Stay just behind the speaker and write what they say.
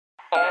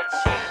It's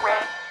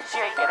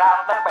secret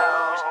of the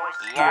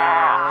booze,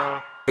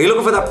 yeah. Are you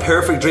looking for that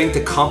perfect drink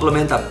to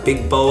complement that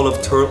big bowl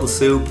of turtle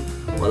soup?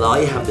 Well, I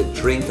have the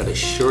drink that is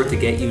sure to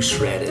get you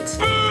shredded.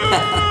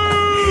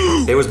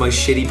 There was my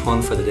shitty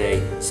pun for the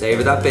day.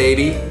 Savor that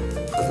baby,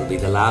 because it'll be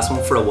the last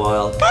one for a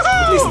while,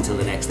 at least until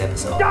the next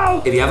episode.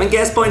 If you haven't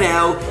guessed by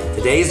now,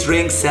 today's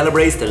drink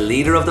celebrates the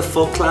leader of the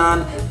Foot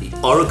Clan, the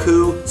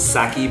Oroku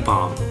Saki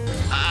bomb.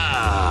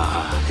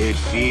 Ah, it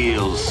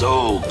feels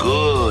so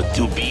good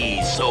to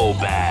be so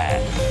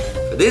bad.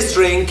 For this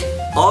drink,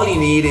 all you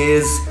need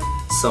is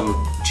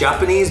some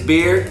Japanese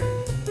beer,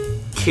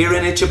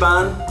 Kirin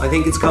Ichiban, I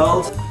think it's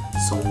called,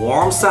 some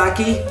warm sake,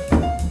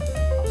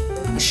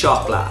 and a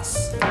shot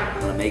glass. I'm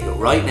gonna make it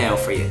right now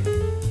for you.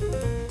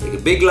 Take a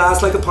big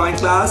glass like a pint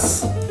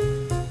glass,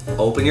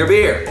 open your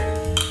beer.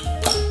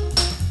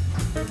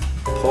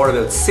 Pour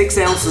about 6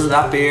 ounces of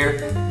that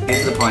beer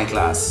into the pint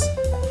glass,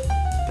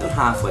 about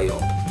halfway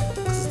up,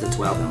 because it's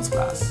the 12-ounce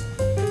glass.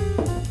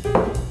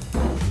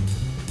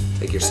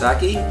 Take your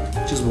sake,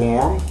 which is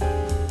warm,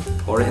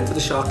 pour it into the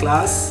shot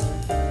glass.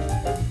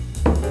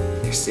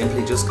 You're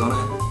simply just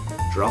gonna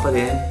drop it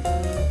in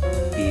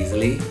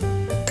easily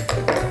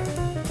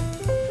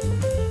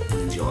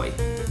and enjoy.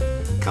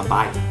 Come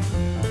by.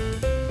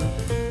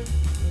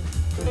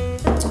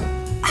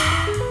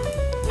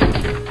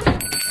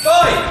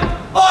 Oi!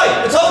 Oi!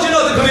 I told you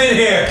not to come in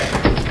here!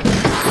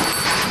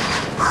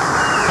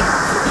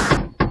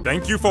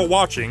 Thank you for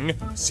watching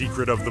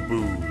Secret of the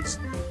Booze.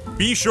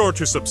 Be sure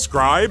to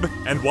subscribe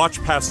and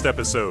watch past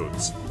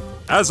episodes.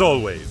 As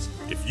always,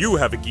 if you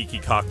have a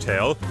geeky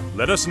cocktail,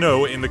 let us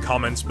know in the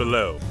comments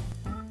below.